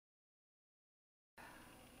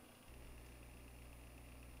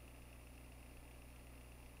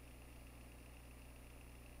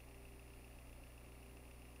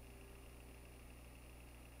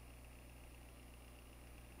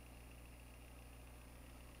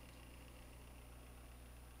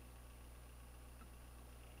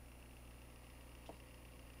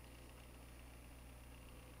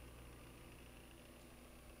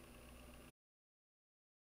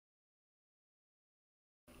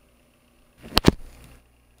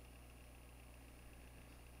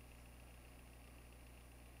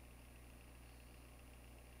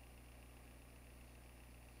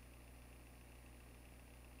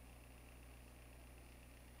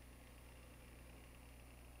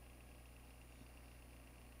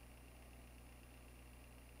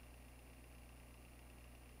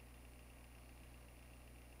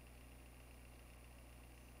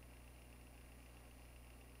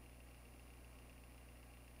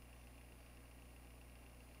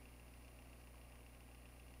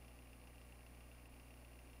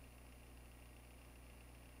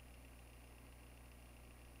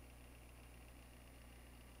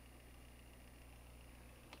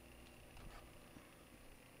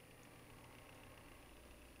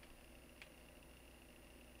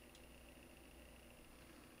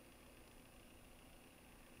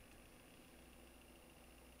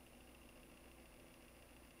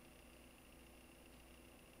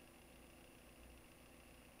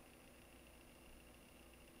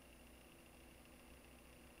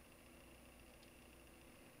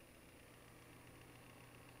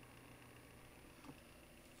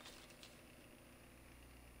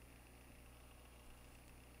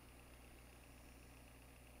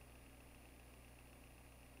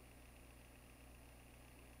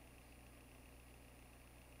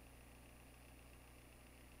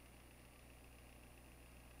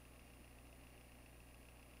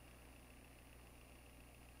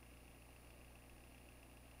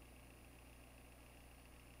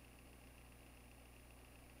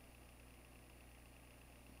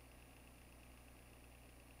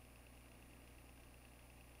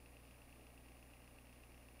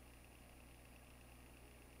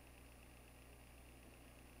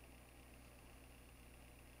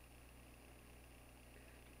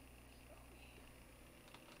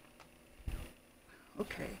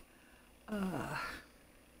Okay.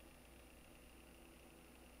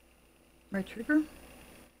 My trigger?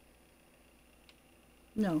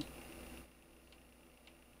 No.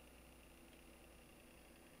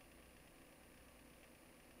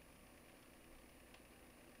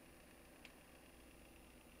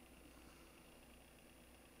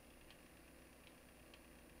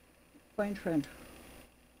 Find friend.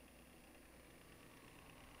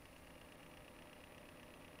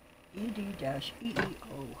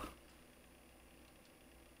 ED-EEO.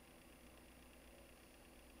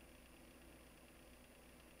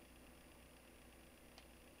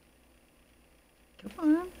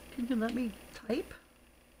 Come on, can you let me type?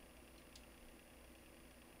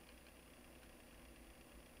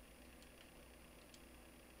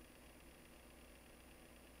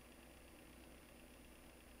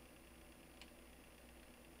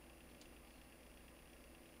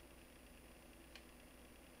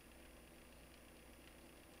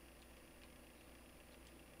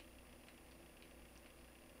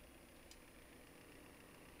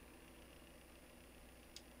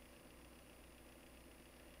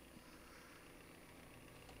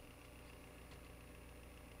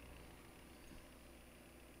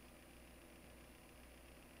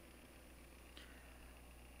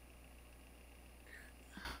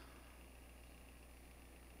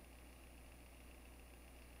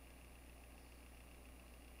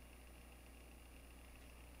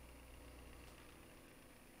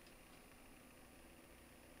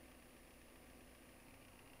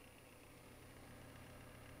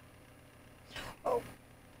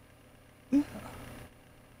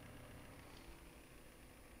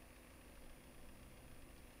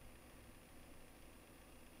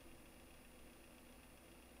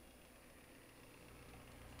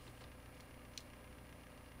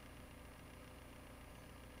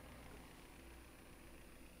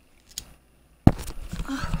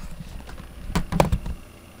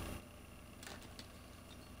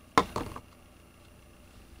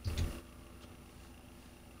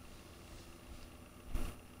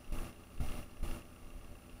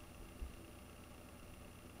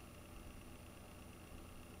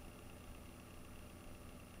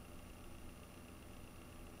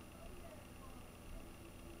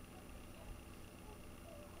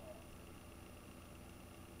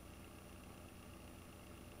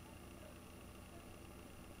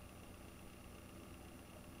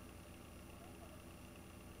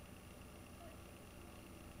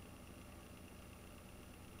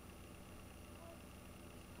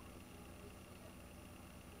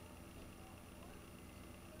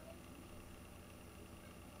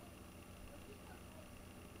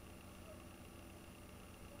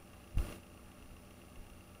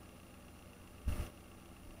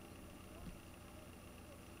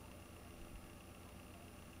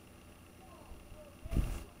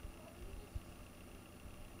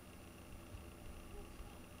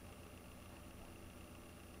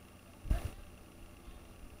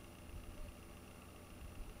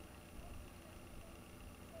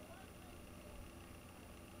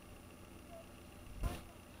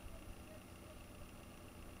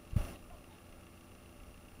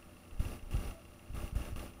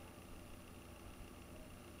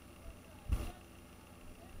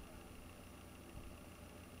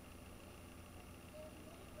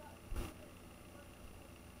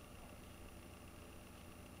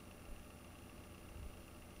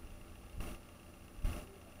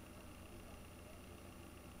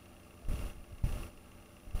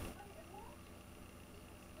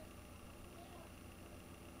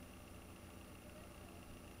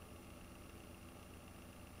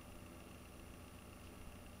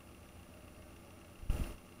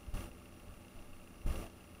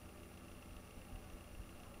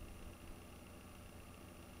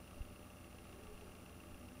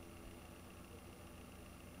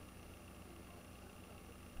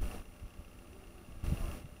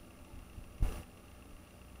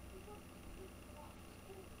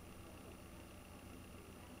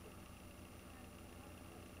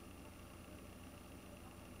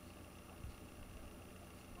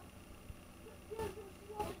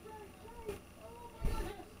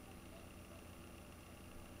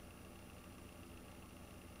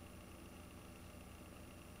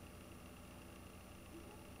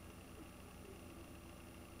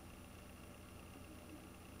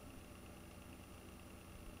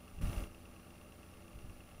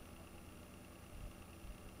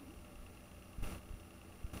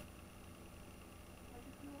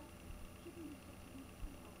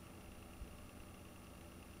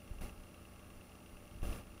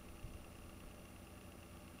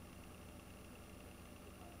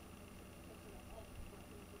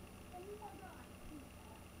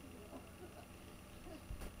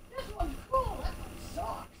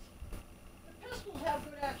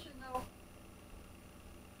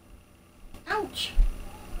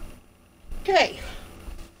 Okay.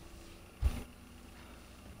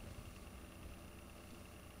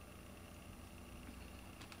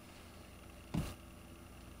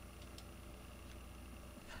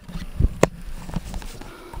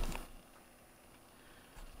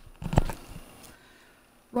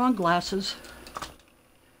 Wrong glasses.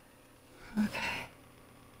 Okay.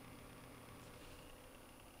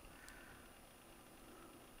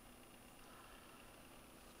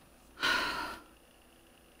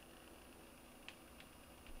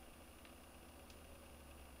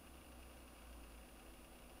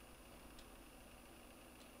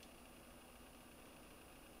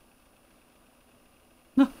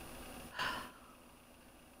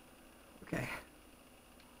 Okay.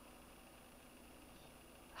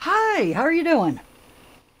 Hi, how are you doing?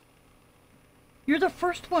 You're the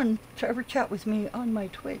first one to ever chat with me on my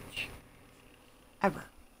Twitch. Ever.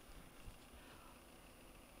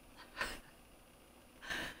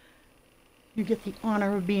 You get the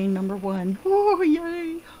honor of being number one. Oh,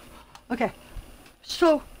 yay. Okay.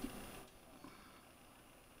 So,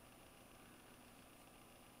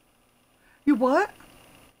 you what?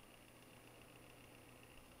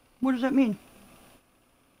 What does that mean?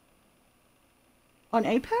 On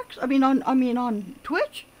Apex? I mean on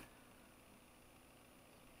Twitch?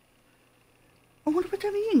 I wonder what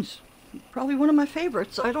that means. Probably one of my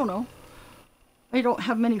favorites. I don't know. I don't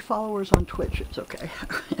have many followers on Twitch. It's okay.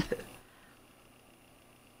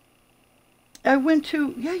 I went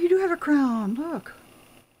to... Yeah, you do have a crown. Look.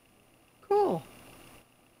 Cool.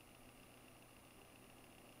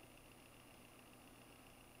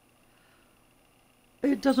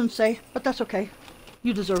 It doesn't say, but that's okay.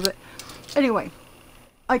 You deserve it. Anyway,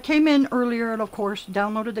 I came in earlier and, of course,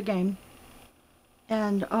 downloaded the game.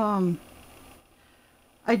 And,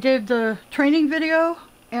 I did the training video,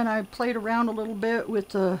 and I played around a little bit with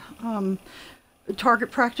the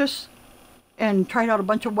target practice and tried out a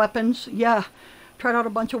bunch of weapons. Yeah, tried out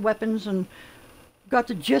a bunch of weapons and got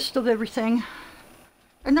the gist of everything.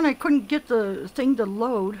 And then I couldn't get the thing to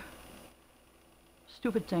load.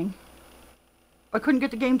 Stupid thing. I couldn't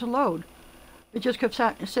get the game to load. It just kept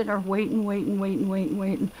sitting there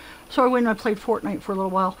waiting. So I went and I played Fortnite for a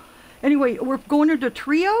little while. Anyway, we're going into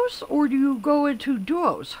trios, or do you go into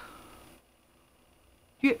duos?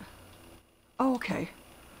 Oh, okay.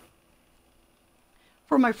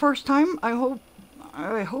 For my first time, I hope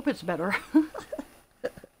it's better.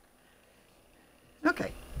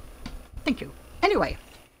 Okay. Thank you. Anyway,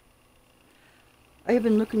 I have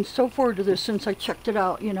been looking so forward to this since I checked it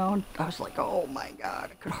out, you know. I was like, oh my God,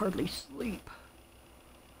 I could hardly sleep.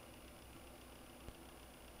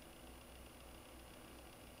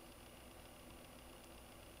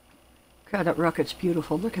 God, that rocket's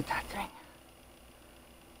beautiful. Look at that thing.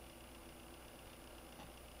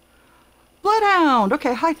 Bloodhound!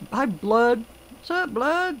 Okay, hi Blood. What's up,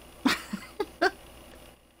 Blood?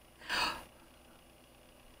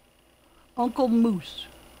 Uncle Moose.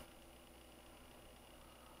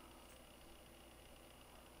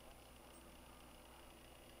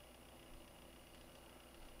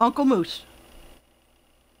 Uncle Moose.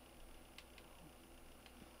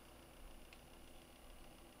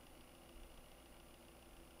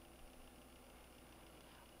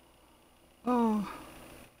 Oh.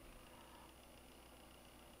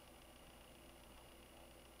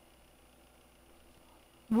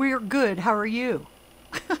 We're good. How are you?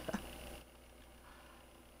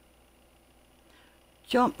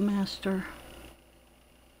 Jump Master.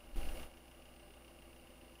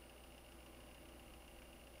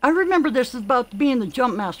 I remember this is about being the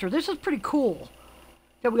Jump Master. This is pretty cool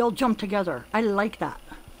that we all jump together. I like that.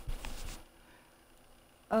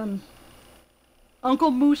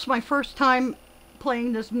 Uncle Moose, my first time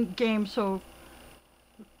playing this game, so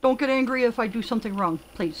don't get angry if I do something wrong,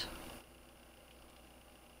 please.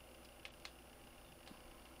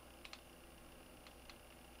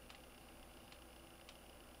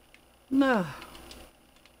 No.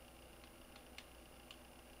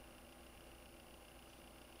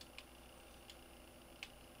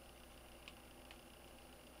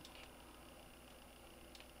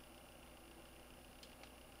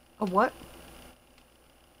 A what?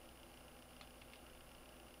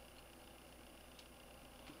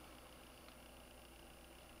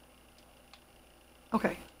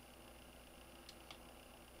 Okay.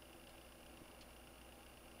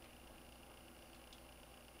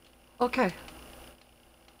 Okay.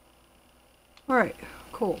 Alright,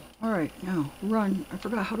 cool. Alright, now, run. I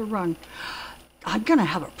forgot how to run. I'm gonna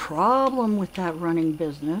have a problem with that running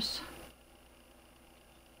business.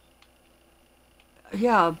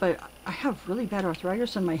 Yeah, but I have really bad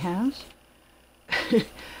arthritis in my hands.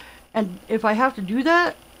 And if I have to do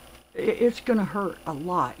that, It's gonna hurt a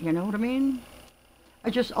lot, you know what I mean?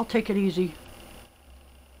 I'll take it easy.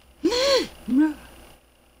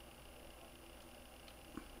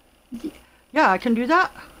 Yeah, I can do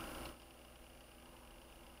that.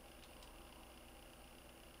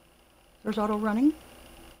 There's auto running.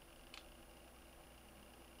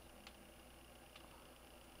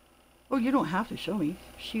 Oh, you don't have to show me.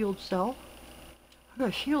 Shield cell. I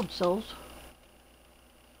got shield cells.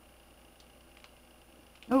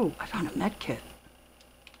 Oh, I found a med kit.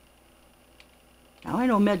 Now I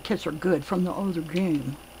know med kits are good from the other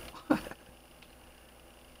game.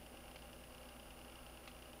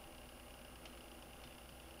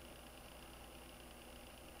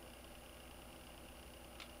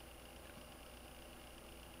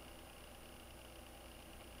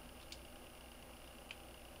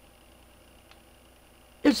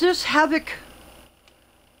 Is this Havoc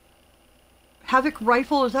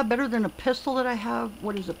rifle? Is that better than a pistol that I have?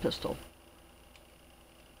 What is a pistol?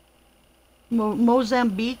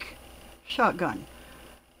 Mozambique shotgun.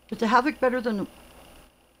 Is the Havoc better than...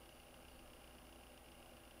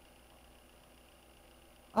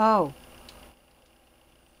 Oh.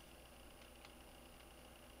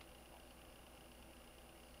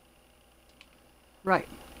 Right.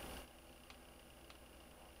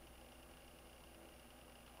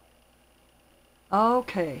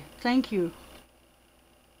 Okay. Thank you.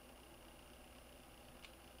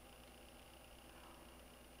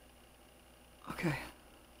 Okay.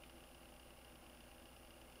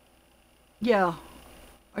 Yeah.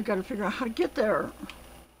 I gotta figure out how to get there.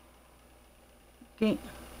 Okay.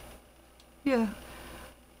 Yeah.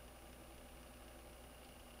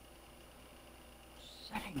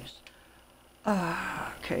 Settings.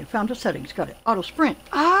 Okay, found the settings. Got it. Auto sprint.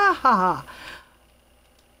 Ah!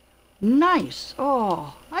 Nice.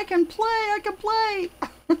 Oh, I can play. I can play.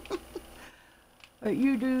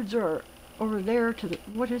 You dudes are over there to the...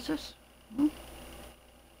 What is this? Hmm?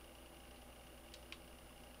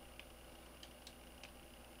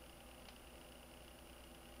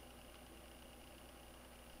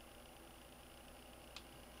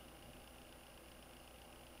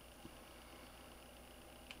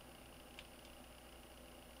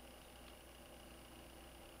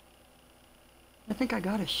 I think I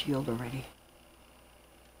got a shield already.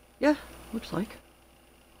 Yeah, looks like.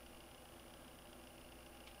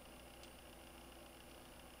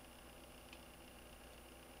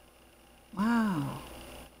 Wow.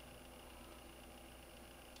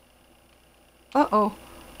 Uh-oh.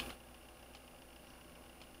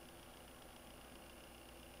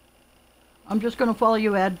 I'm just gonna follow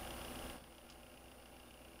you, Ed.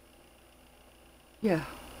 Yeah.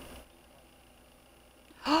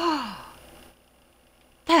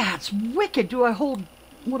 That's wicked. Do I hold...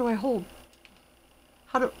 What do I hold?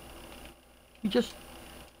 How do... You just...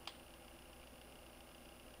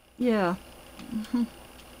 Yeah. Mm-hmm.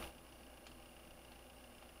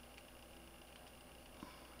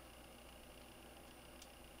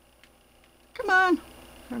 Come on.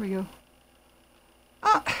 There we go.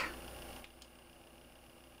 Ah.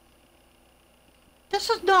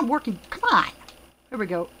 This is not working. Come on. There we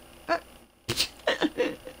go.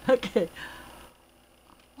 Okay.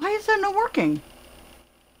 Why is that not working?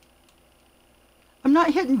 I'm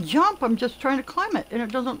not hitting jump. I'm just trying to climb it, and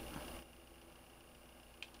it doesn't...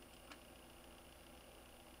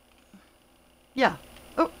 Yeah.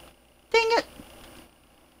 Oh, dang it.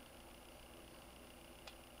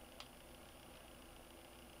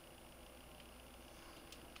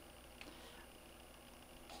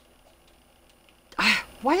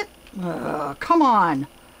 What? Come on.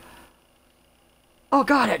 Oh,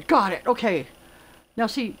 got it. Got it. Okay. Now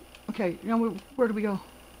see. Okay. Now where do we go?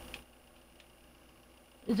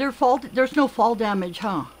 Is there fall? There's no fall damage,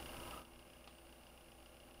 huh?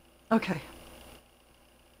 Okay.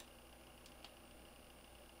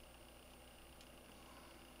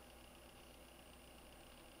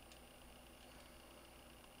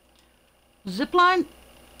 Zipline?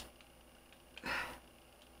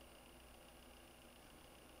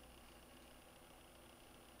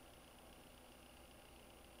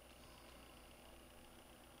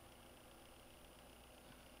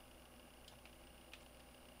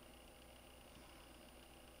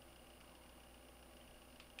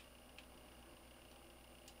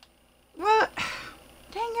 What?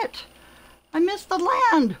 Dang it. I missed the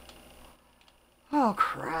land. Oh,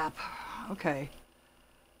 crap. Okay.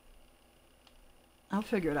 I'll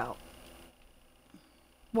figure it out.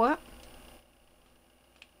 What?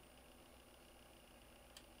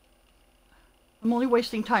 I'm only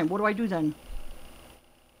wasting time. What do I do then?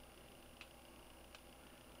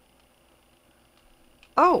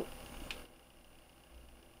 Oh.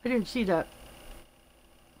 I didn't see that.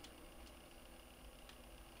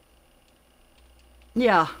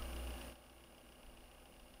 Yeah.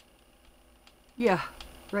 Yeah.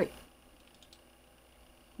 Right.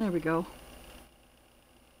 There we go.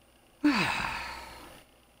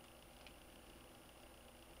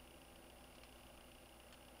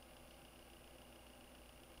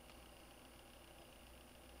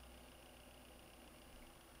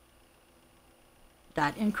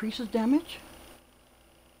 That increases damage.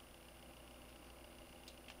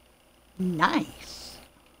 Nice.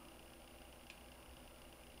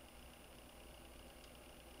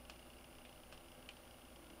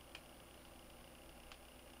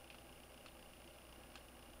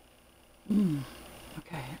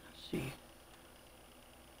 Okay, let's see.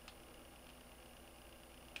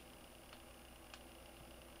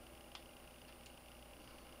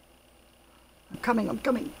 I'm coming, I'm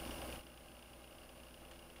coming.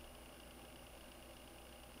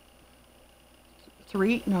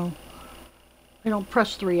 Three? No. I don't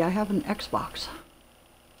press 3. I have an Xbox.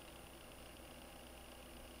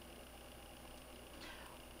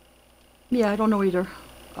 Yeah, I don't know either.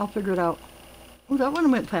 I'll figure it out. Oh, that one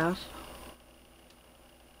went fast.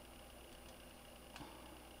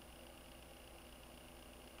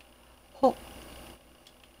 Hol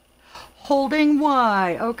Holding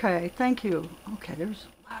Y. Okay, thank you. Okay, there's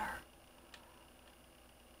a ladder.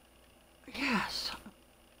 Yes.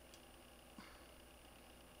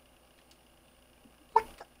 What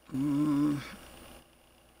the?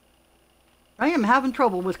 I am having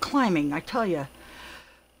trouble with climbing, I tell you.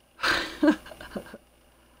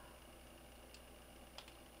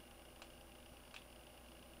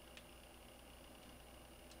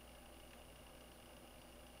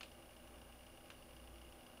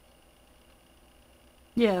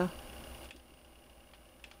 Yeah.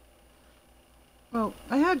 Well,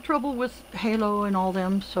 I had trouble with Halo and all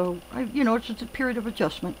them, so it's just a period of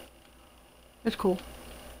adjustment. It's cool.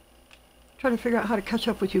 Trying to figure out how to catch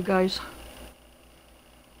up with you guys.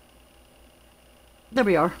 There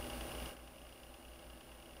we are.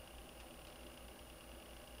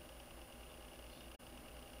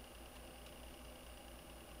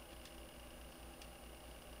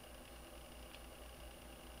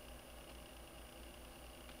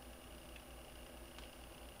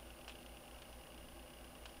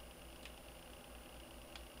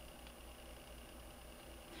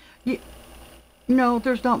 No,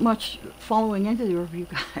 there's not much following either of you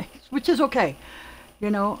guys, which is okay.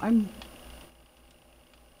 I'm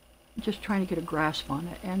just trying to get a grasp on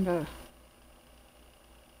it, and I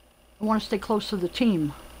want to stay close to the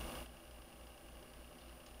team.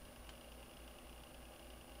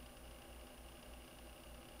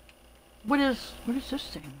 What is this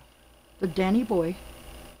thing? The Danny boy.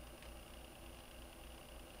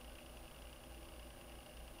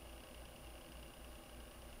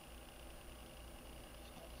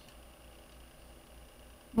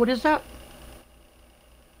 What is that?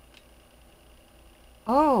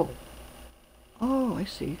 Oh. Oh, I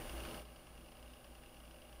see.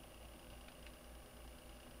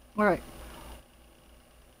 All right.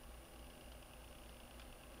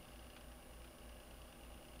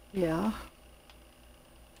 Yeah.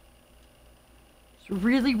 It's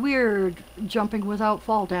really weird jumping without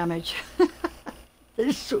fall damage. It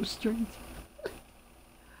is so strange.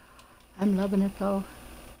 I'm loving it though.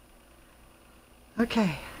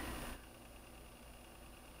 Okay.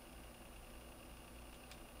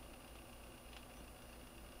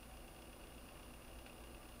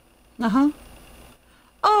 Uh-huh.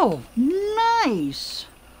 Oh, nice.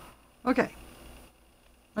 Okay.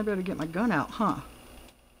 I better get my gun out, huh?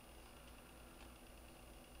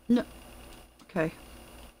 No. Okay.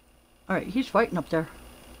 All right, he's fighting up there.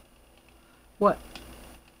 What?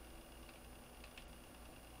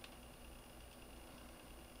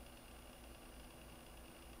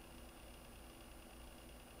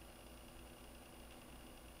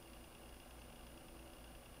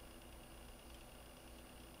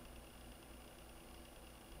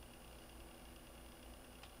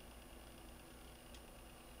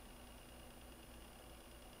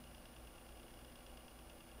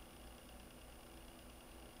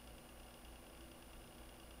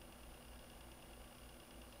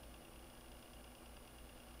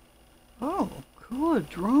 Oh, cool, a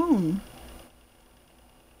drone.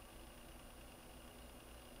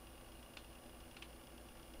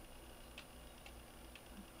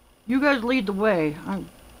 You guys lead the way.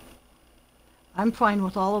 I'm fine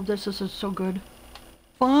with all of this. This is so good.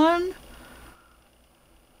 Fun.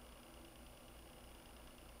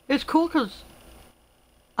 It's cool because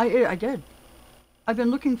I did. I've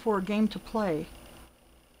been looking for a game to play.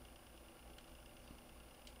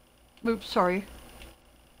 Oops, sorry.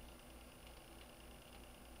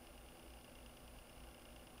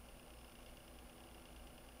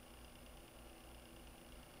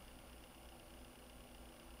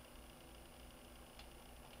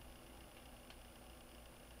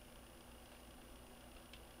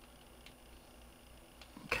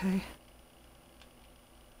 Okay.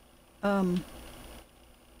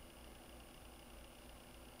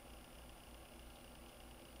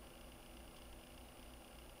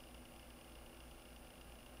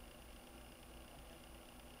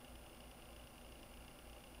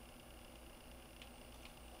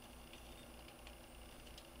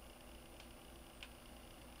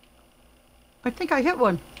 I think I hit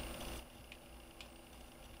one.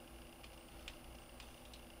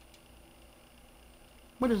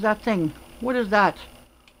 What is that thing? What is that?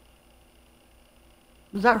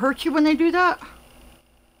 Does that hurt you when they do that?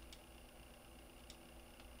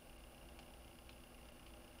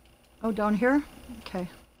 Oh, down here? Okay.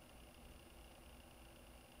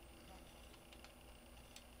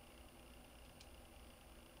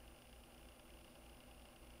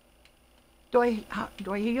 Do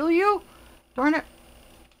I heal you? Darn it.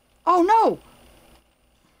 Oh no!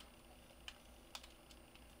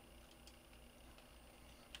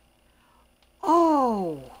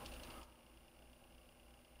 Oh!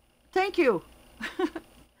 Thank you!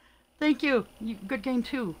 Thank you. Good game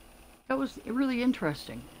too. That was really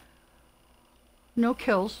interesting. No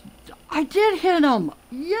kills. I did hit him!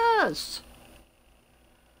 Yes!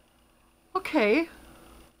 Okay.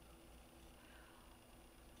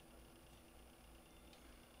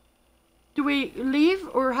 Do we leave,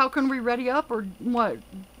 or how can we ready up, or what?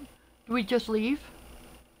 Do we just leave?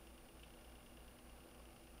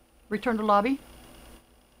 Return to lobby?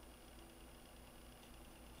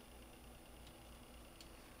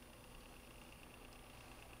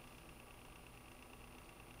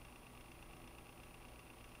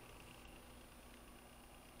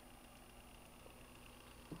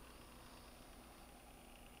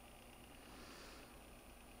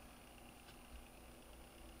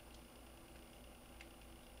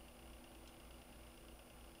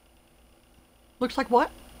 Looks like what?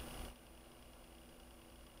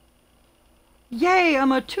 Yay,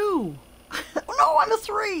 I'm a 2! No, I'm a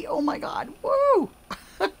 3! Oh my god, woo!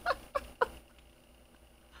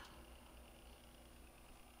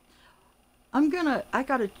 I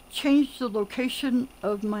gotta change the location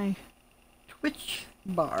of my Twitch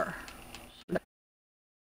bar.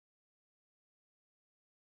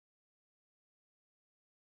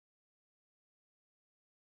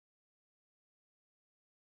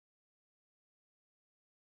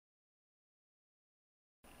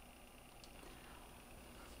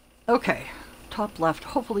 Okay, top left.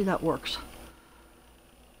 Hopefully that works.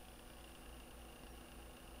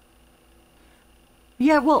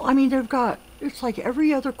 Yeah, well, I mean, they've got, it's like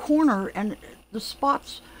every other corner, and the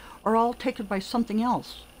spots are all taken by something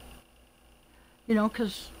else. You know,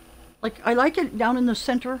 because, like, I like it down in the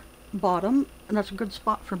center bottom, and that's a good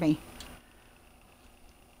spot for me.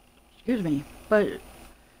 Excuse me, but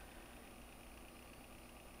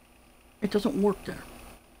it doesn't work there.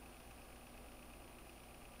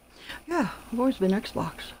 Yeah, I've always been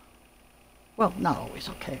Xbox. Well, not always,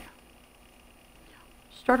 okay.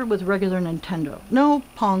 Started with regular Nintendo. No,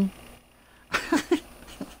 Pong.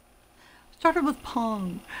 Started with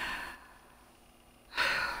Pong.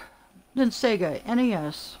 Then Sega,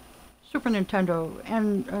 NES, Super Nintendo,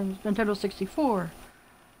 and Nintendo 64.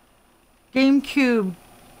 GameCube,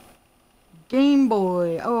 Game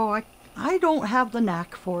Boy. Oh, I don't have the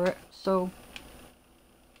knack for it, so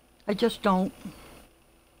I just don't.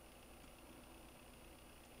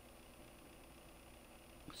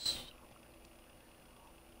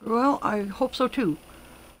 Well, I hope so too.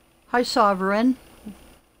 Hi, Sovereign.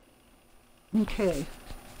 Okay.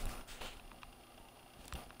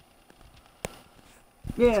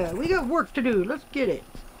 Yeah, we got work to do. Let's get it.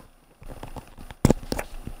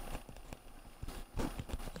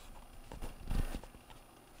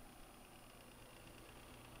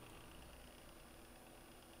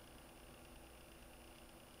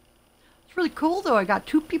 It's really cool though. I got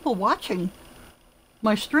 2 people watching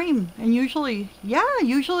my stream, and usually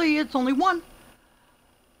it's only 1.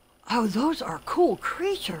 Oh, those are cool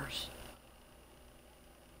creatures.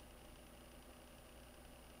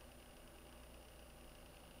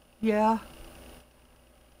 Yeah.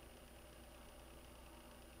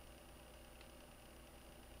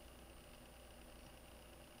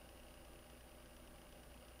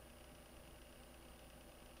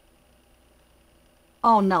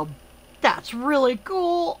 Oh, now that's really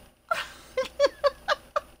cool.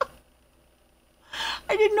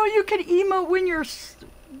 I didn't know you could emote when you're...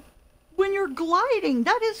 when you're gliding.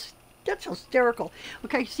 That's hysterical.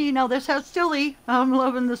 Okay, see, now this has silly. I'm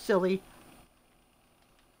loving the silly.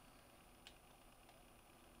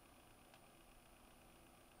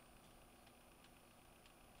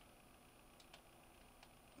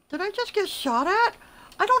 Did I just get shot at?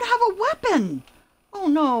 I don't have a weapon. Oh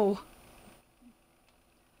no.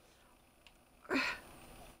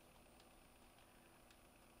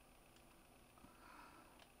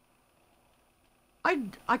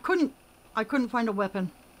 I couldn't find a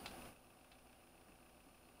weapon.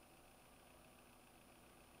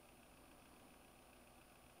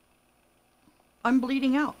 I'm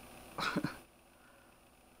bleeding out.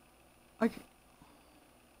 I,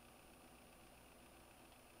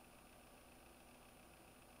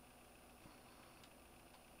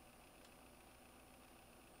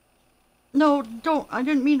 no, don't. I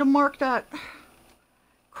didn't mean to mark that.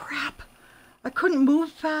 Crap. I couldn't move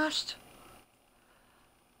fast.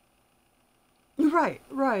 Right,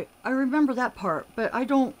 right. I remember that part, but I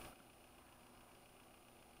don't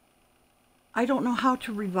know how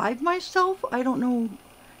to revive myself. I don't know.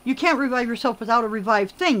 You can't revive yourself without a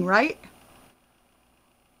revive thing, right?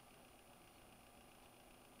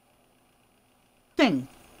 Thing.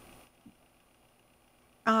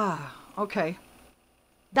 Ah, okay.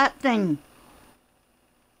 That thing.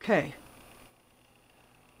 Okay.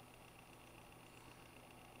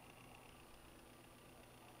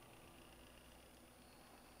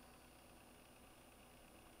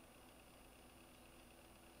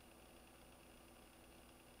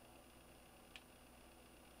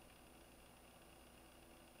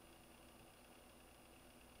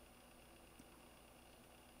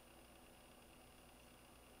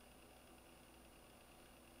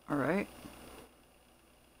 All right.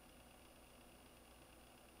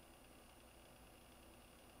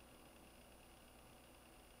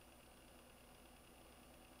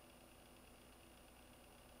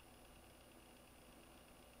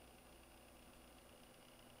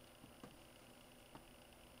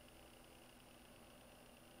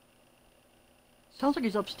 Sounds like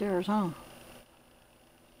he's upstairs, huh?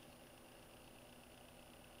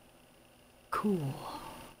 Cool.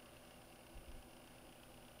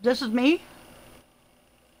 This is me?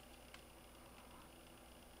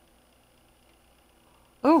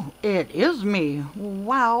 Oh, it is me.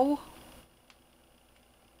 Wow.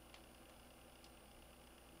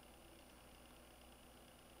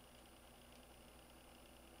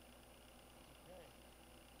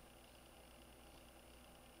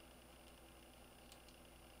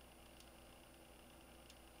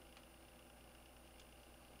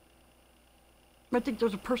 I think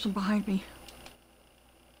there's a person behind me.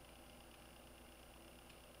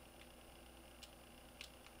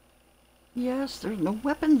 Yes, there's no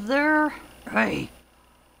weapons there. Hey.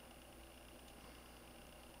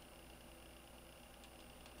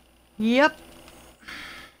 Yep.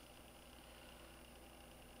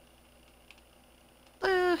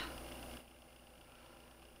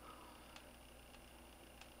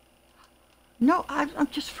 No, I'm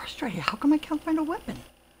just frustrated. How come I can't find a weapon?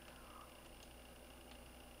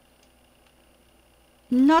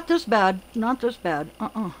 Not this bad. Not this bad.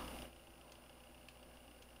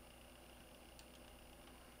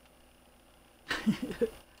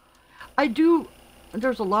 I do.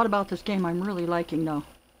 There's a lot about this game I'm really liking, though.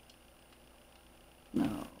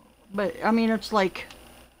 No. But, I mean, it's like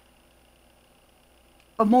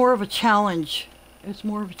more of a challenge. It's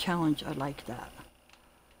more of a challenge. I like that.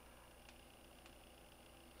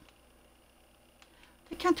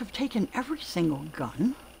 They can't have taken every single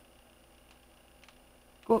gun.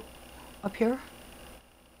 Go up here.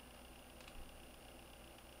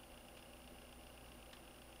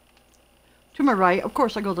 To my right. Of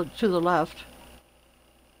course, I go to the left.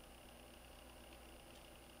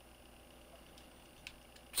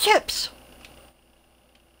 Chips!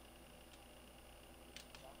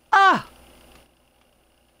 Ah!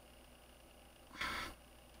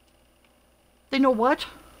 They know what?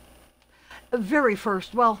 Very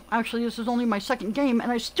first. Well, actually, this is only my second game,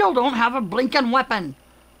 and I still don't have a blinking weapon.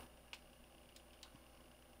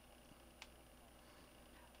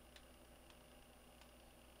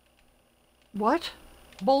 What?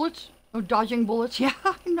 Bullets? Oh, dodging bullets? Yeah,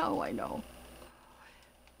 I know.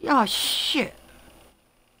 Yeah, shit.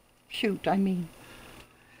 Shoot, I mean.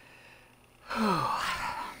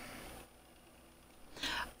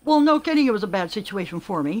 Well, no kidding, it was a bad situation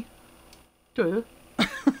for me. Duh.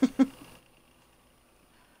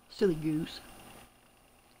 Silly goose.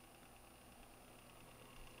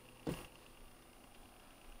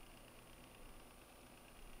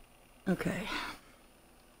 Okay.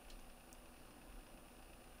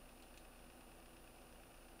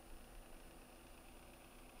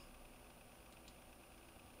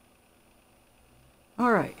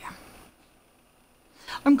 All right.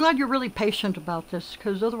 I'm glad you're really patient about this,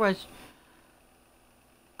 because otherwise,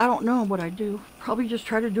 I don't know what I'd do. Probably just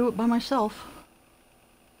try to do it by myself.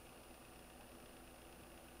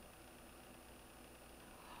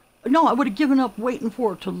 No, I would have given up waiting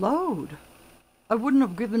for it to load. I wouldn't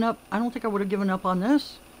have given up. I don't think I would have given up on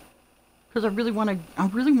this. Because I really want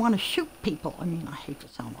to shoot people. I mean, I hate to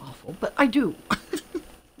sound awful, but I do.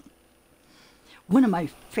 One of my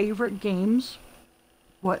favorite games.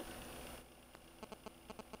 What?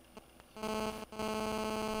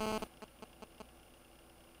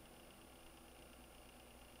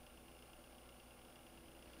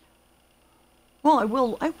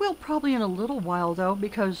 Well, I will probably in a little while though,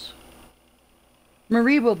 because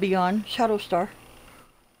Marie will be on Shadow Star.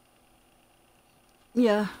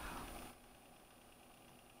 Yeah.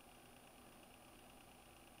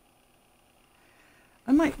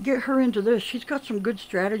 I might get her into this. She's got some good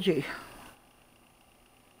strategy.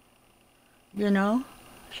 You know?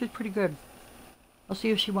 She's pretty good. I'll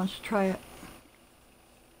see if she wants to try it.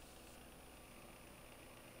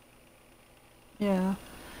 Yeah.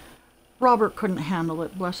 Robert couldn't handle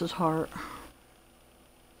it, bless his heart.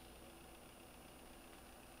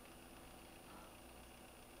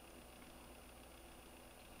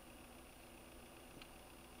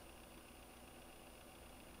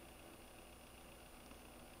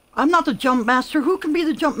 I'm not the jump master. Who can be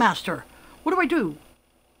the jump master? What do I do?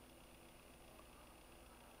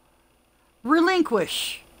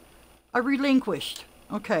 Relinquish. I relinquished.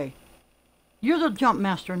 Okay. You're the jump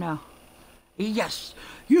master now. Yes,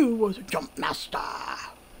 you were the jump master.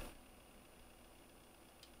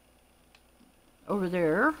 Over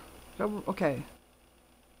there. Okay.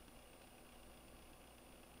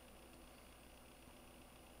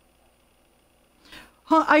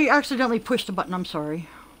 Huh, I accidentally pushed the button. I'm sorry.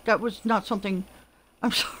 That was not something...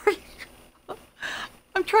 I'm sorry.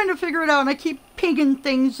 I'm trying to figure it out and I keep pinging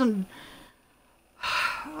things and...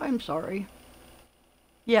 I'm sorry.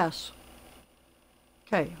 Yes.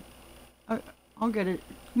 Okay. I'll get it.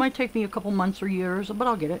 It might take me a couple months or years, but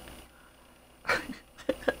I'll get it.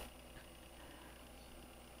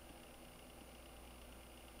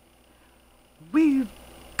 We've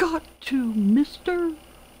got to, mister.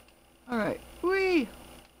 Alright. Wee.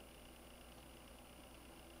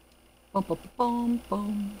 Bum, bum, bum,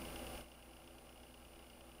 bum.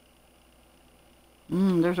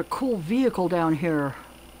 There's a cool vehicle down here.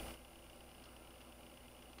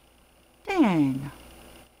 Dang.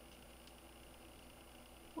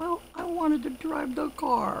 Well, I wanted to drive the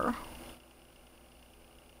car.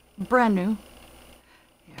 Brand new.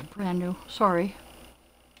 Yeah, brand new. Sorry.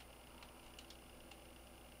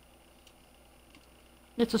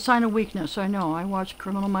 It's a sign of weakness, I know. I watch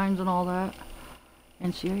Criminal Minds and all that.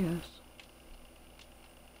 NCIS.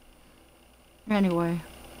 Anyway.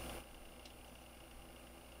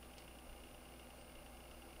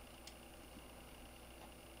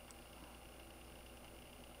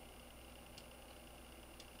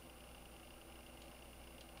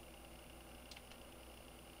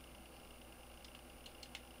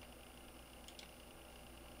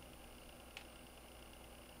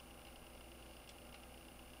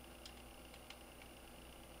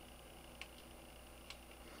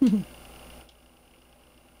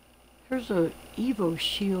 Here's a Evo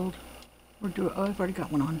shield. Oh, I've already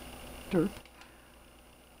got one on. Derp.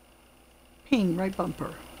 Ping, right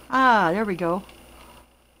bumper. Ah, there we go.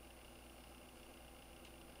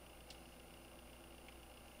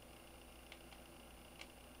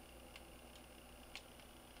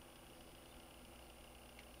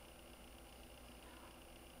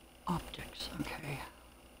 Optics, okay.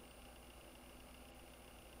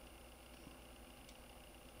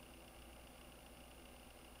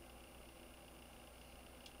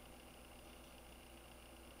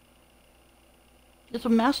 Is a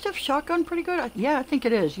Mastiff shotgun pretty good? Yeah, I think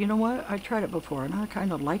it is. You know what? I tried it before and I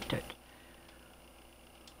kind of liked it.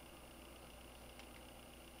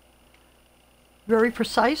 Very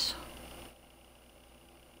precise.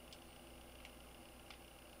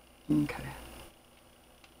 Okay.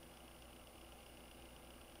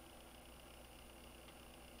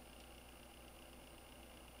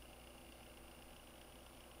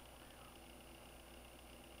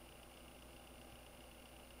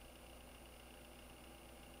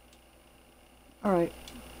 All right.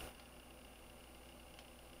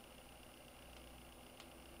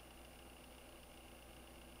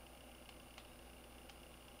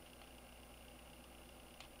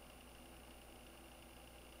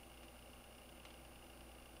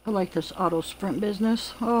 I like this auto sprint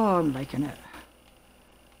business. Oh, I'm liking it.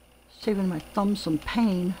 Saving my thumb some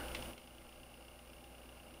pain.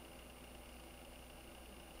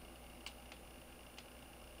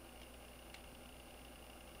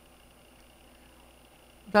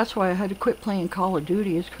 That's why I had to quit playing Call of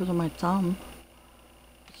Duty, is because of my thumb.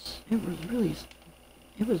 It was really,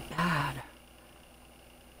 it was bad.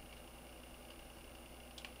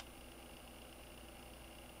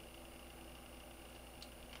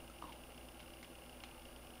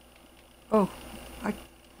 Oh,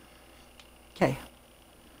 okay.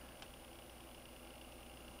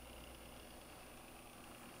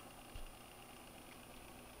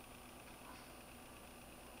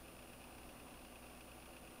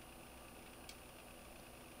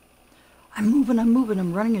 I'm moving,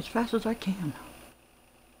 I'm running as fast as I can.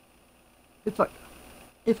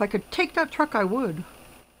 If I could take that truck, I would.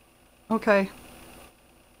 Okay.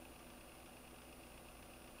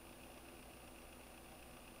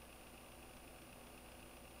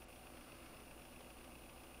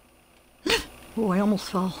 Oh, I almost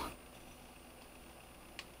fell.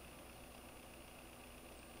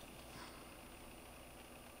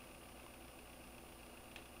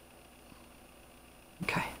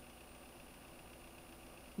 Okay.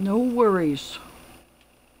 No worries.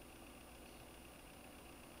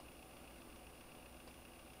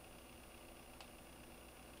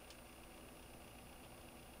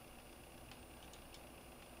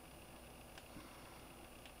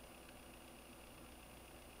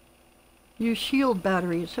 Use shield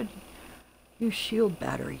battery. It said use shield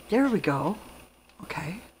battery. There we go.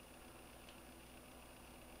 Okay.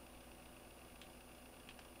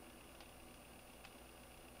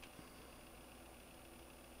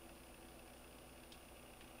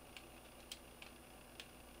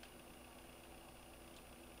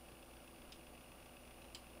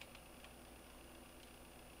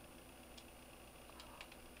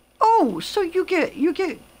 Oh, so you get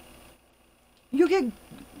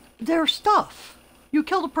their stuff. You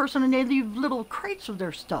kill the person and they leave little crates of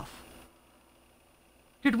their stuff.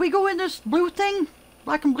 Did we go in this blue thing?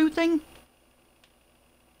 Black and blue thing?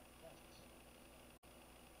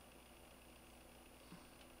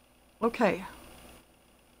 Okay.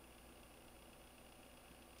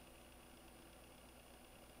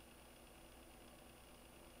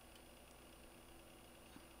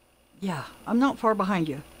 Yeah, I'm not far behind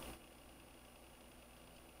you.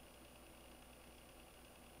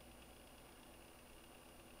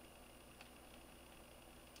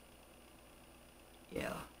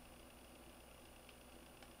 Yeah.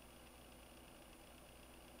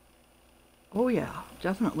 Oh yeah,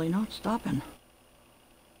 definitely not stopping.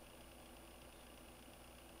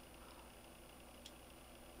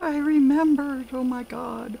 I remembered, oh my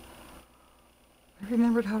god. I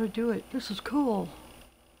remembered how to do it. This is cool.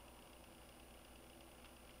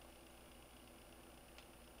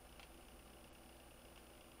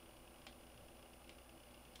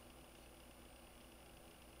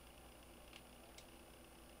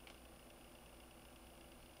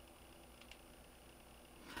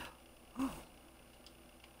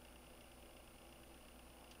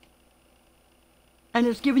 And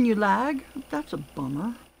it's giving you lag? That's a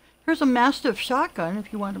bummer. Here's a Mastiff shotgun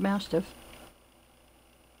if you want a Mastiff.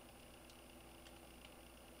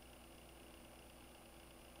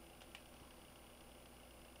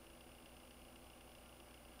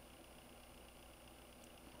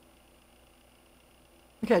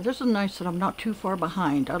 Okay, this is nice that I'm not too far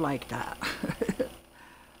behind. I like that.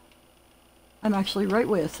 I'm actually right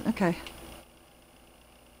with. Okay.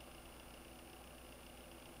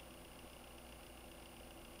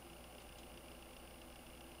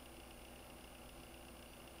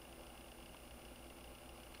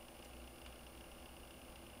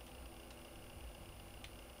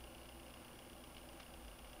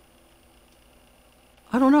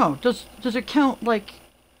 I don't know. Does it count, like,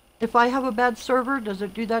 if I have a bad server, does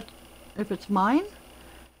it do that if it's mine?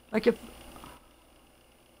 Like if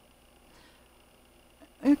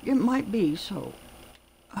it might be, so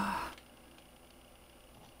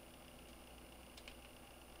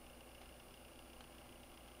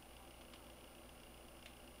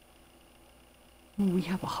we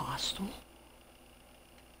have a hostile.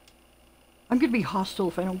 I'm gonna be hostile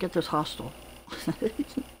if I don't get this hostile.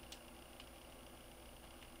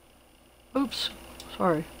 Oops,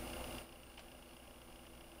 sorry.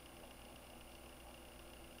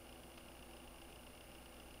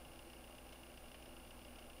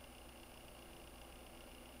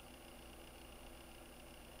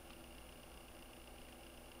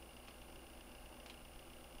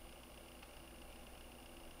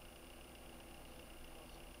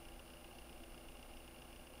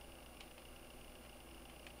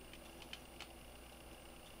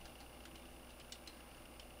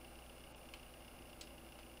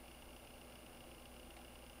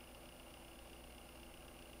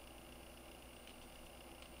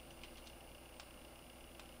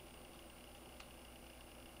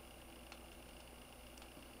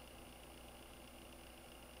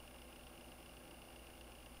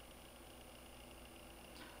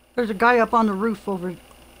 There's a guy up on the roof over...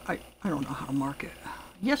 I don't know how to mark it.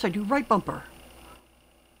 Yes, I do. Right bumper.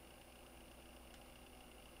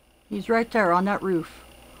 He's right there on that roof.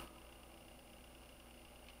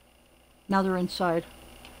 Now they're inside.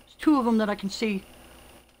 There's two of them that I can see.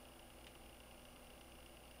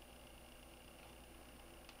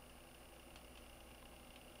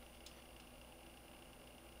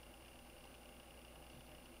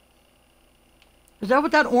 Is that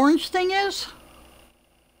what that orange thing is?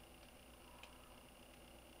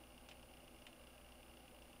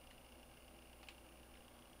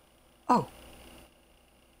 Oh.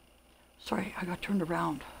 Sorry, I got turned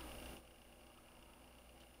around.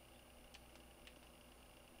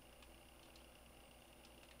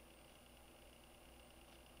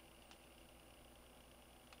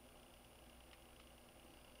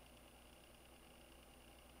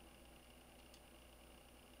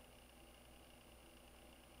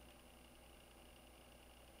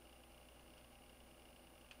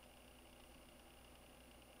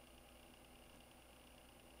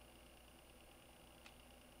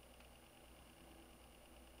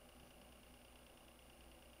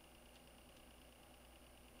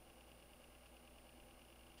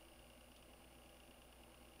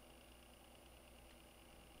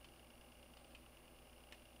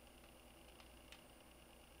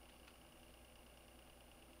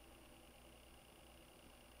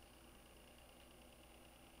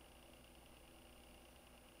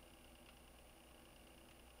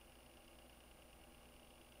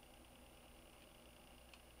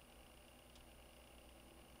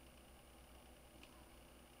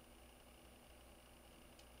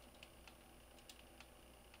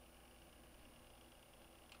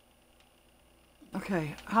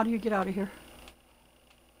 Okay, how do you get out of here?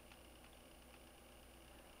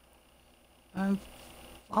 I'm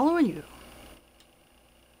following you.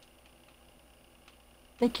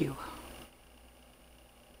 Thank you.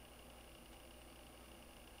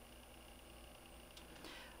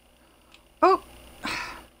 Oh!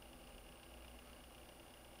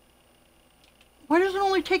 Why does it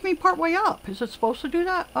only take me part way up? Is it supposed to do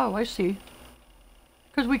that? Oh, I see.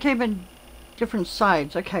 Because we came in different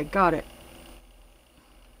sides. Okay, got it.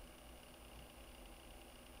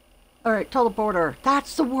 Alright, teleporter.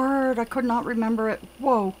 That's the word. I could not remember it.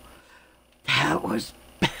 Whoa. That was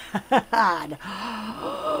bad.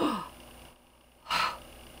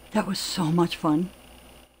 That was so much fun.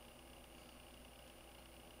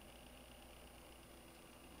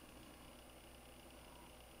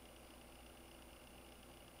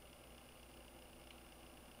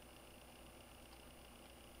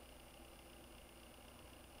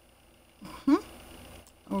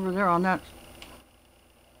 Over there on that.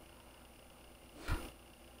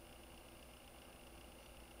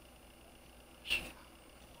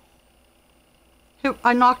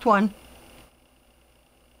 I knocked one.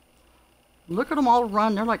 Look at them all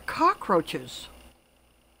run. They're like cockroaches.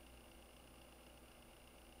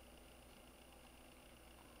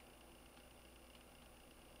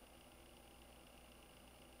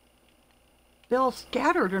 They all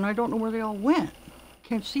scattered and I don't know where they all went.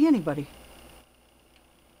 Can't see anybody.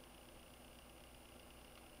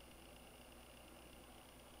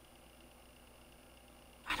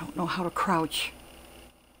 I don't know how to crouch.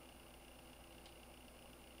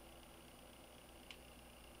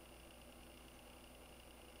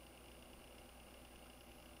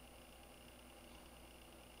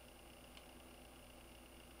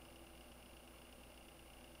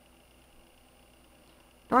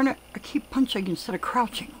 Darn it, I keep punching instead of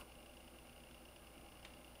crouching.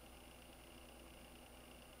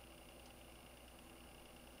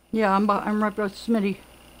 Yeah, I'm right by Smitty.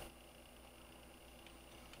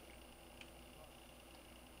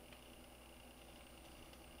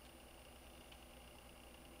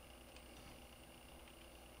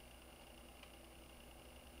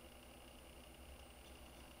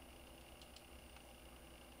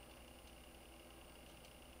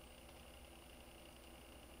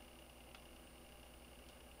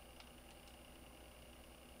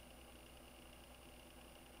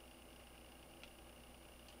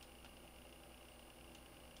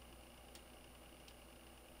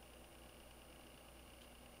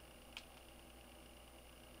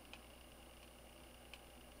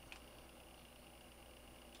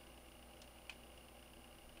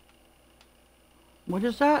 What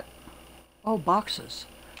is that? Oh, boxes.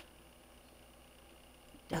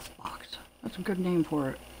 Death box. That's a good name for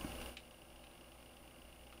it.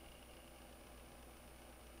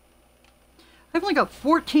 I've only got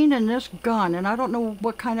 14 in this gun, and I don't know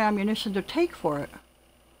what kind of ammunition to take for it.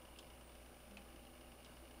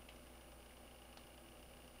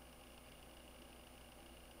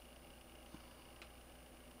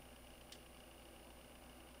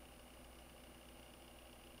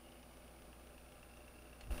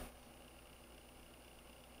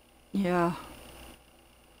 Yeah.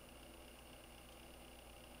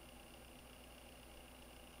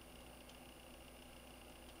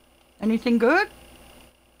 Anything good?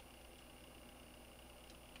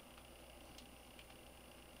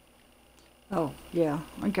 Oh, yeah.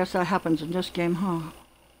 I guess that happens in this game, huh?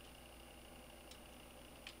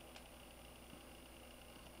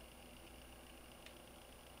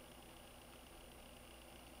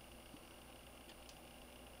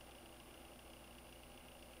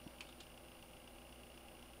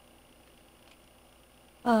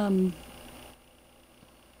 Um,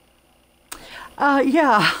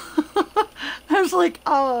 yeah. I was like,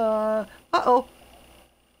 uh-oh.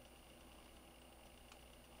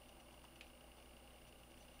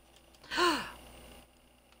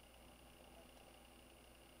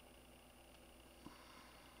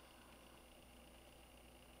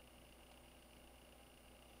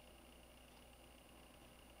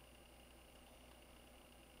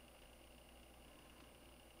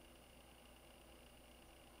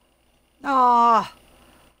 Ah,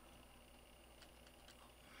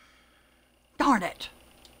 darn it.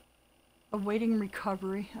 Awaiting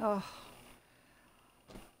recovery. Oh,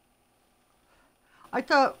 I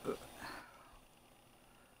thought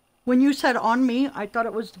when you said on me, I thought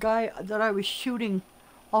it was the guy that I was shooting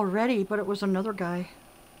already, but it was another guy.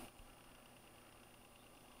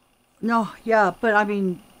 No, yeah, but I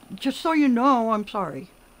mean, just so you know, I'm sorry.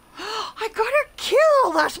 I got a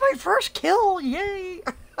kill! That's my first kill! Yay!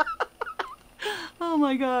 Oh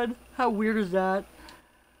my god, how weird is that?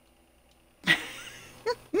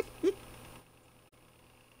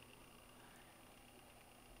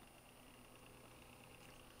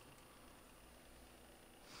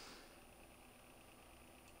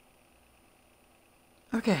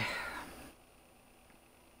 Okay.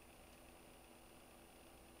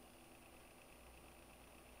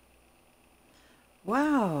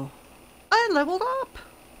 Wow. I leveled up.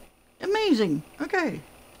 Amazing. Okay.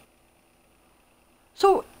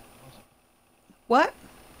 So, what?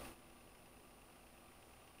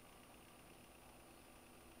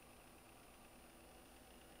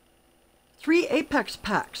 3 Apex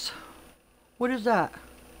packs. What is that?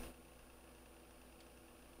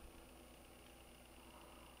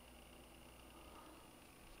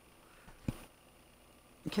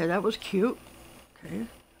 Okay, that was cute. Okay.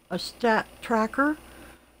 A stat tracker,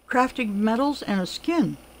 crafting metals, and a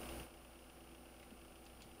skin.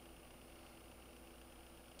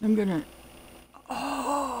 I'm gonna...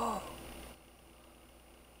 Oh!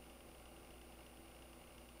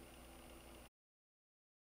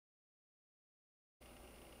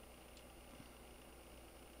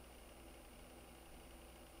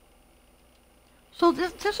 So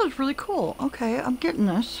this is really cool. Okay, I'm getting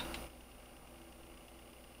this.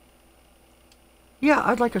 Yeah,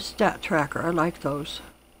 I'd like a stat tracker. I like those.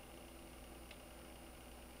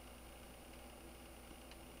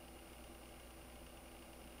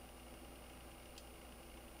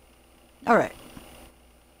 Alright.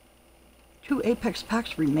 2 Apex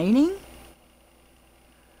packs remaining?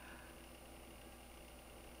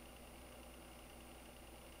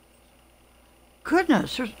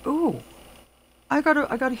 Goodness, there's... Ooh. I got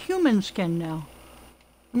a human skin now.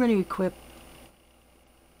 I'm gonna equip.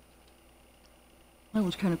 That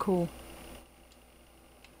one's kind of cool.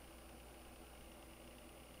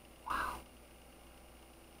 Wow.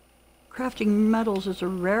 Crafting metals is a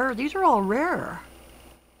rare. These are all rare.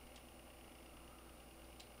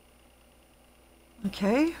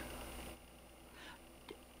 Okay.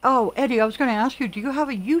 Oh, Eddie, I was going to ask you, do you have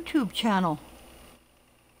a YouTube channel?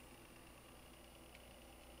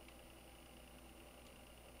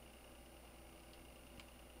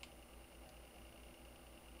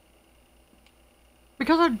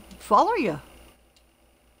 Because I'd follow you.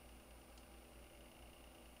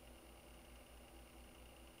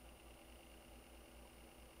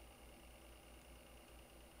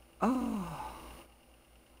 Oh.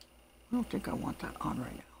 I don't think I want that on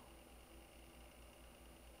right now.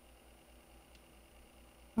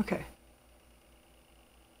 Okay.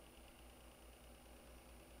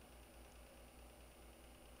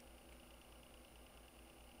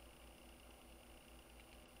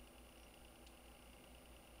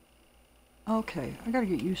 Okay, I gotta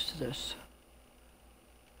get used to this.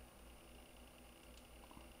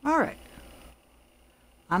 Alright.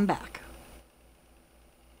 I'm back.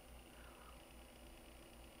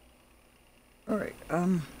 Alright,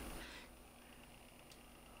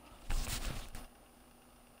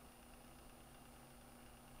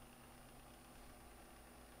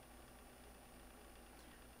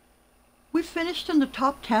 we finished in the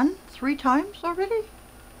top 10 3 times already?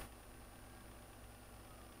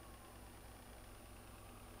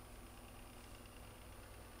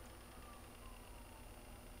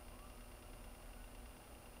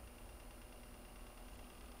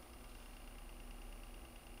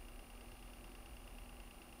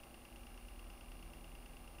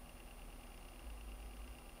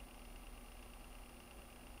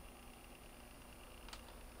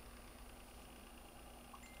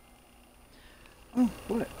 Oh,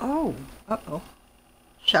 what? Oh, uh-oh.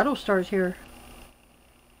 Shadow Star's here.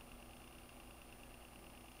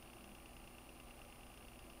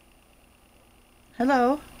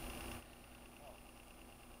 Hello.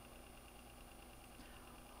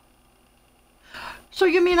 So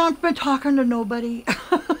you mean I've been talking to nobody?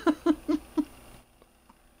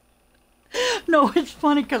 No, it's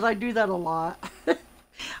funny because I do that a lot.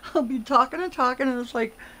 I'll be talking and talking, and it's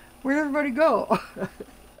like, where'd everybody go?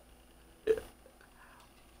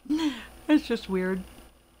 It's just weird.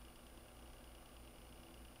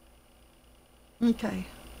 Okay.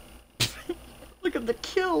 Look at the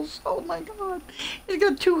kills. Oh my god. He's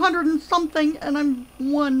got 200 and something, and I'm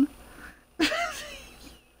one.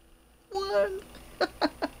 One.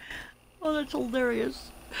 Oh, that's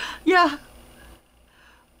hilarious. Yeah.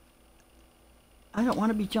 I don't want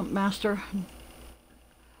to be jump master.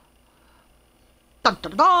 Da da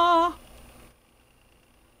da.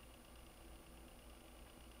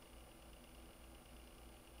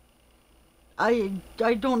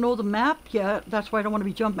 I don't know the map yet. That's why I don't want to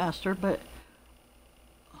be jump master, but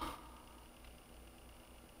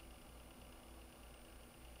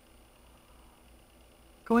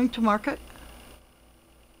going to market.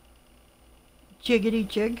 Jiggity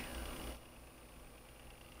jig.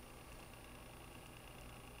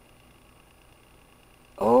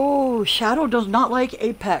 Oh, Shadow does not like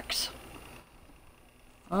Apex.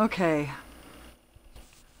 Okay.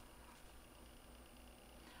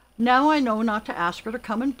 Now I know not to ask her to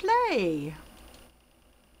come and play.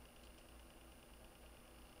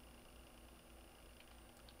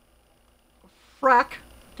 Frack.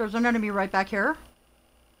 There's an enemy right back here.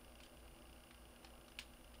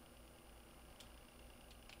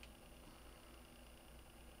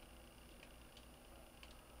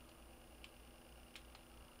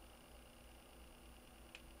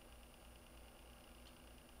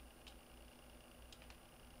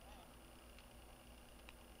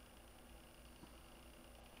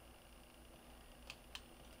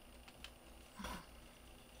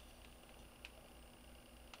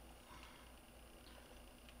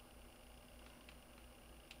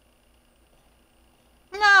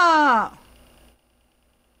 Nah.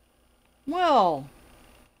 Well.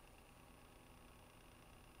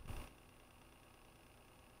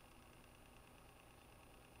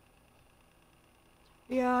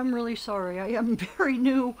 Yeah, I'm really sorry. I am very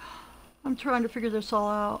new. I'm trying to figure this all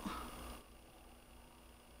out.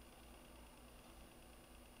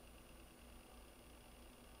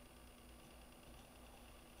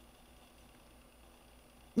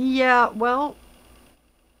 Yeah, well,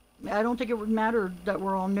 I don't think it would matter that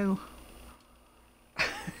we're all new.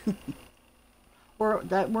 Or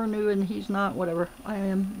that we're new and he's not, whatever. I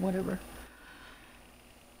am, whatever.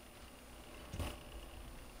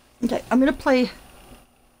 Okay, I'm gonna play.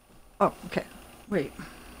 Oh, okay. Wait.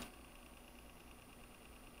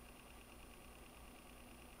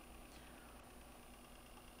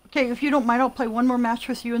 Okay, if you don't mind, I'll play one more match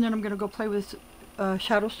with you and then I'm gonna go play with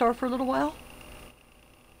Shadow Star for a little while.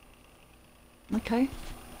 Okay.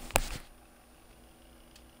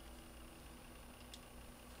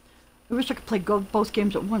 I wish I could play both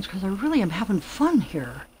games at once because I really am having fun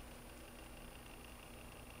here.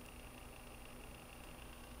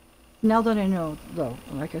 Now that I know, though,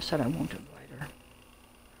 like I said, I won't invite her.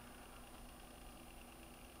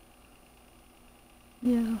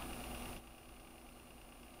 Yeah.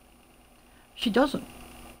 She doesn't.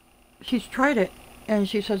 She's tried it, and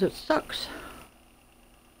she says it sucks.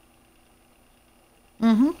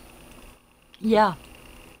 Mm-hmm. Yeah.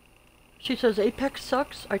 She says Apex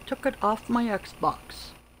sucks. I took it off my Xbox.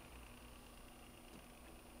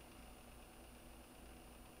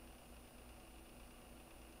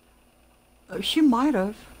 She might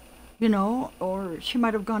have, you know, or she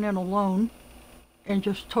might have gone in alone and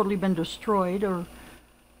just totally been destroyed, or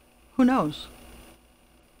who knows.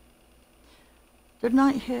 Did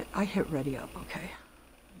not hit. I hit ready up. Okay.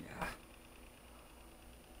 Yeah.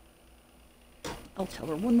 I'll tell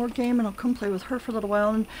her one more game and I'll come play with her for a little while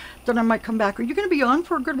and then I might come back. Are you going to be on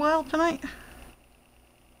for a good while tonight?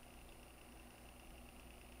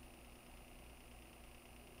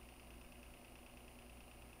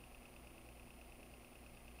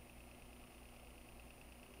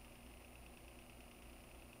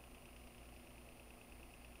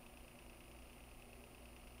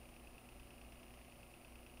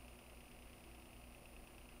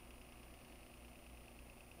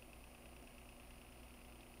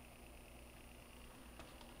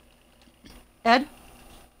 Ed?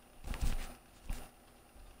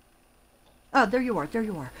 Ah, there you are. There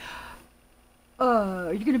you are.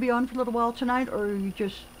 Are you going to be on for a little while tonight or are you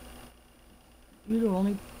just... You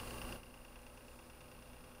only...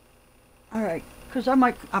 Alright, because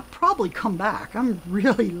I'll probably come back. I'm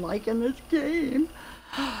really liking this game.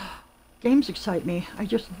 Games excite me. I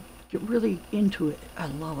just get really into it. I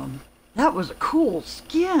love them. That was a cool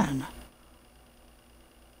skin.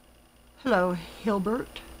 Hello,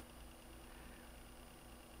 Hilbert.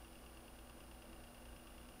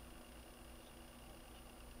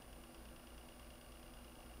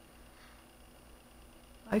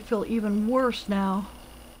 I feel even worse now.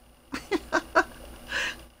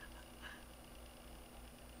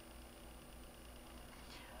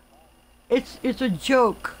 It's a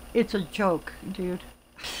joke. It's a joke, dude.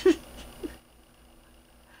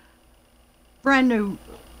 Brand new.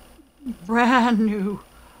 Brand new.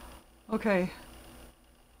 Okay.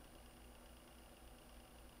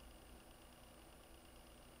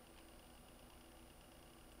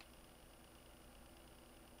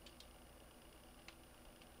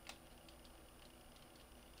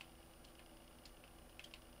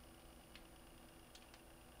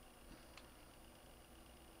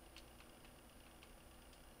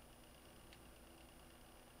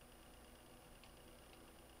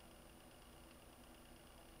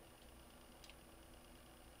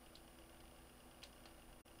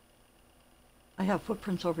 I have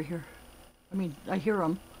footprints over here. I mean, I hear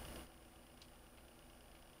them.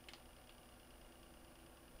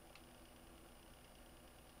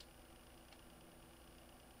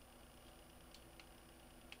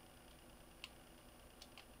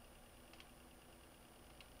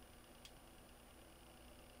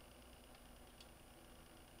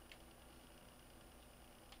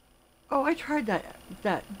 Oh, I tried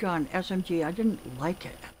that gun, SMG. I didn't like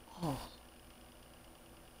it at all.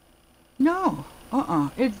 No.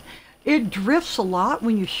 It drifts a lot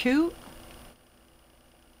when you shoot.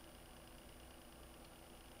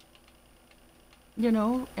 You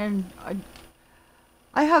know, and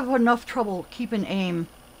I have enough trouble keeping aim.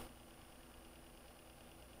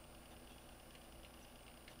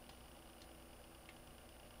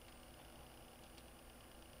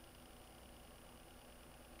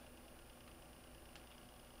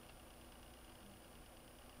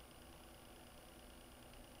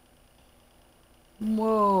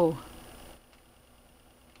 Whoa.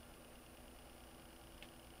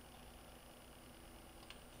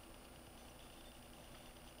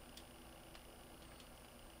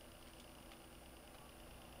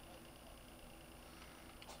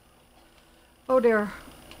 Oh dear.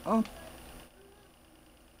 Oh.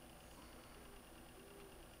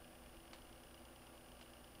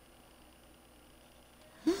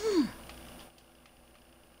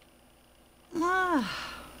 Ah.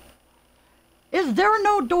 Is there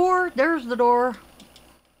no door? There's the door.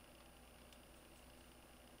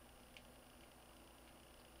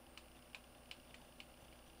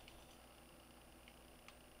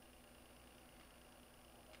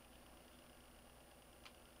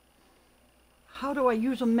 How do I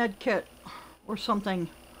use a med kit or something?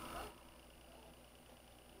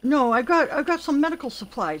 No, I've got some medical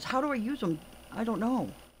supplies. How do I use them? I don't know.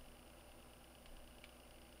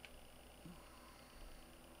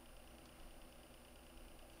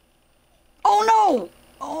 Oh no!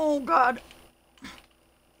 Oh God.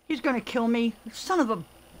 He's gonna kill me. Son of a...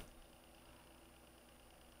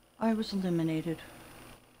 I was eliminated.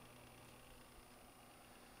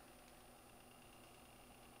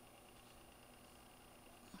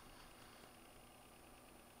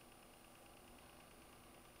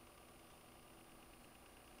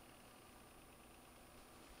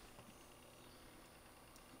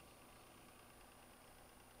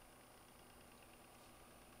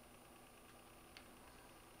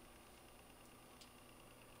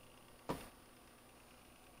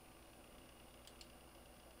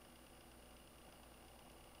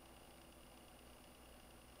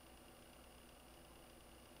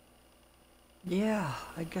 Yeah,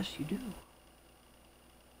 I guess you do.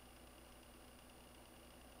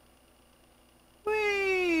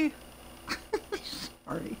 Whee!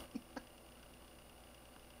 Sorry.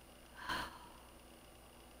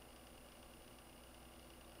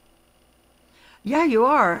 Yeah, you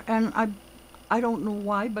are, and I don't know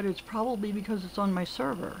why, but it's probably because it's on my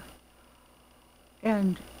server.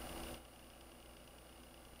 And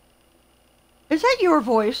is that your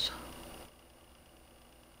voice?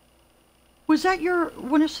 Was that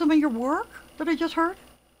one of some of your work that I just heard?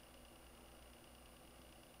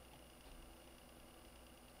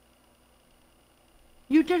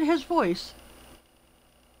 You did his voice.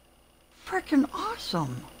 Frickin'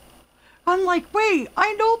 awesome. I'm like, wait,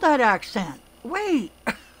 I know that accent. Wait.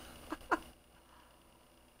 That's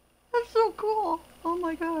so cool. Oh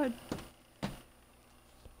my God.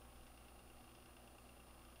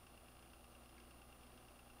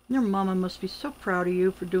 Your mama must be so proud of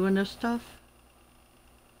you for doing this stuff.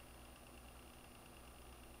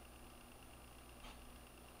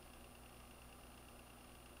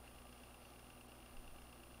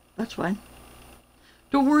 That's fine.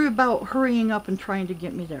 Don't worry about hurrying up and trying to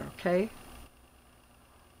get me there, okay?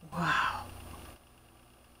 Wow.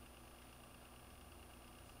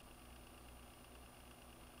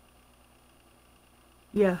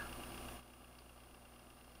 Yeah.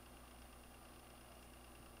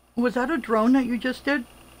 Was that a drone that you just did?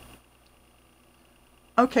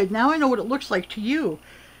 Okay, now I know what it looks like to you.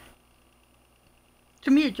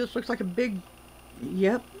 To me, it just looks like a big,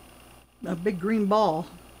 yep, a big green ball.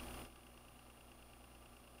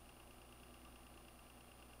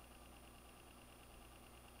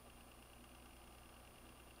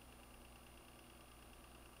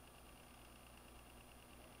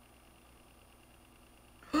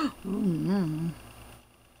 Oh, no.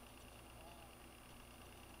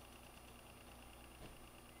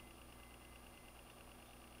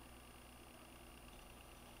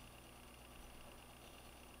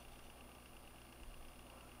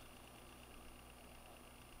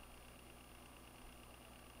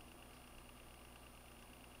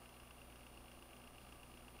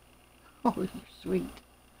 Oh, you're sweet.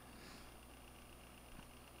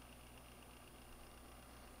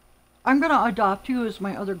 I'm going to adopt you as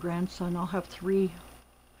my other grandson. I'll have 3.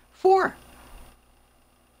 4.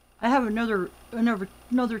 I have another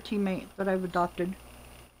teammate that I've adopted.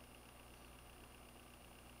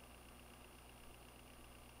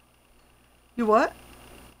 You what?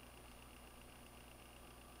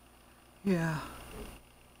 Yeah.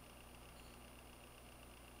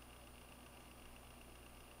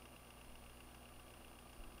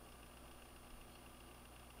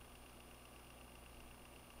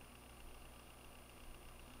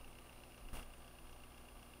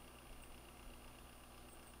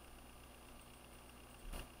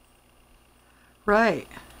 Right.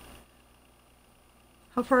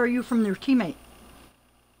 How far are you from your teammate?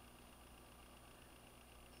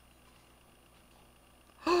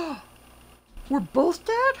 We're both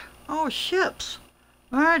dead? Oh, ships.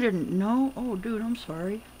 I didn't know. Oh, dude, I'm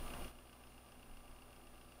sorry.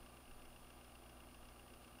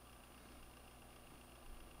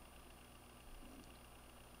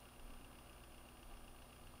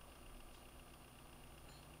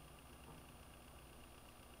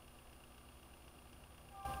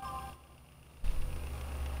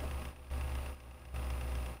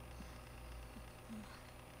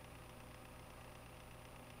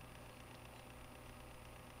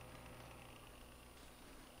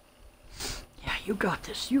 Yeah, you got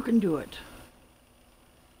this. You can do it.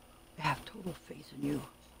 I have total faith in you.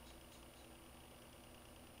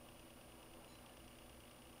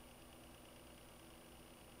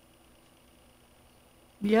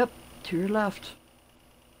 Yep, to your left.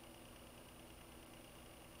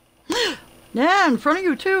 Yeah, in front of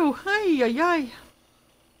you too. Ay, ay, ay.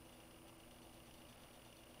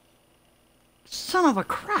 Son of a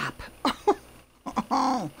crap.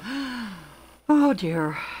 Oh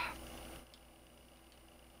dear.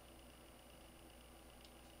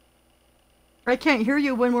 I can't hear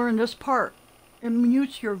you when we're in this part. It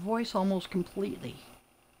mutes your voice almost completely.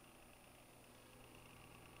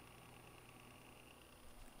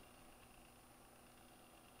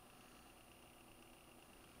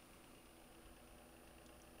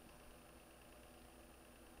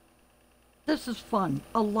 This is fun.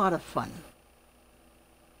 A lot of fun.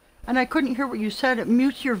 And I couldn't hear what you said. It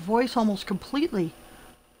mutes your voice almost completely.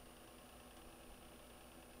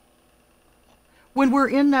 When we're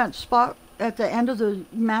in that spot at the end of the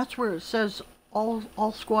match where it says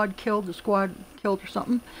all squad killed, the squad killed or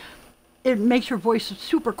something, it makes your voice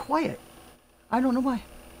super quiet. I don't know why.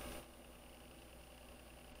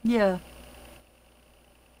 Yeah.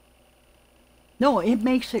 No, it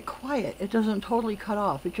makes it quiet. It doesn't totally cut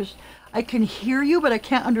off. It just, I can hear you, but I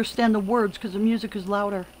can't understand the words because the music is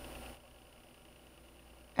louder.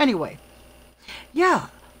 Anyway, yeah,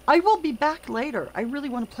 I will be back later. I really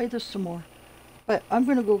want to play this some more. But I'm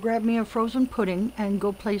going to go grab me a frozen pudding and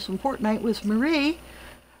go play some Fortnite with Marie,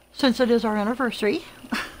 since it is our anniversary.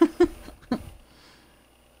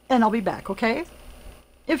 And I'll be back, okay?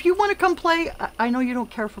 If you want to come play, I know you don't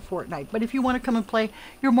care for Fortnite, but if you want to come and play,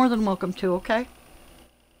 you're more than welcome to, okay?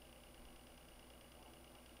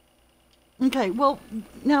 Okay, well,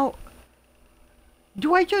 now,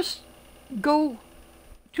 do I just go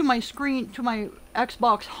to my screen, to my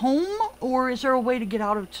Xbox home, or is there a way to get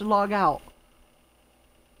out of, to log out?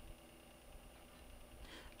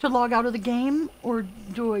 To log out of the game, or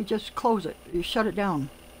do I just close it, shut it down?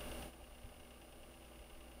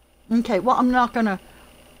 Okay, well, I'm not gonna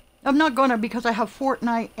I'm not gonna, because I have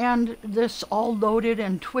Fortnite and this all loaded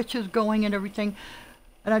and Twitch is going and everything,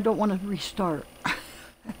 and I don't want to restart.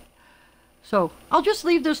 So I'll just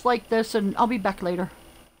leave this like this and I'll be back later.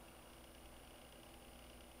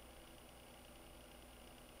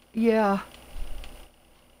 Yeah.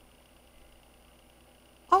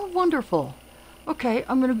 Oh, wonderful. Okay,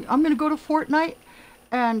 I'm gonna go to Fortnite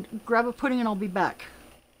and grab a pudding and I'll be back.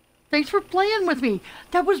 Thanks for playing with me.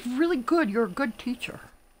 That was really good. You're a good teacher.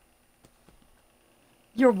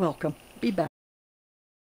 You're welcome. Be back.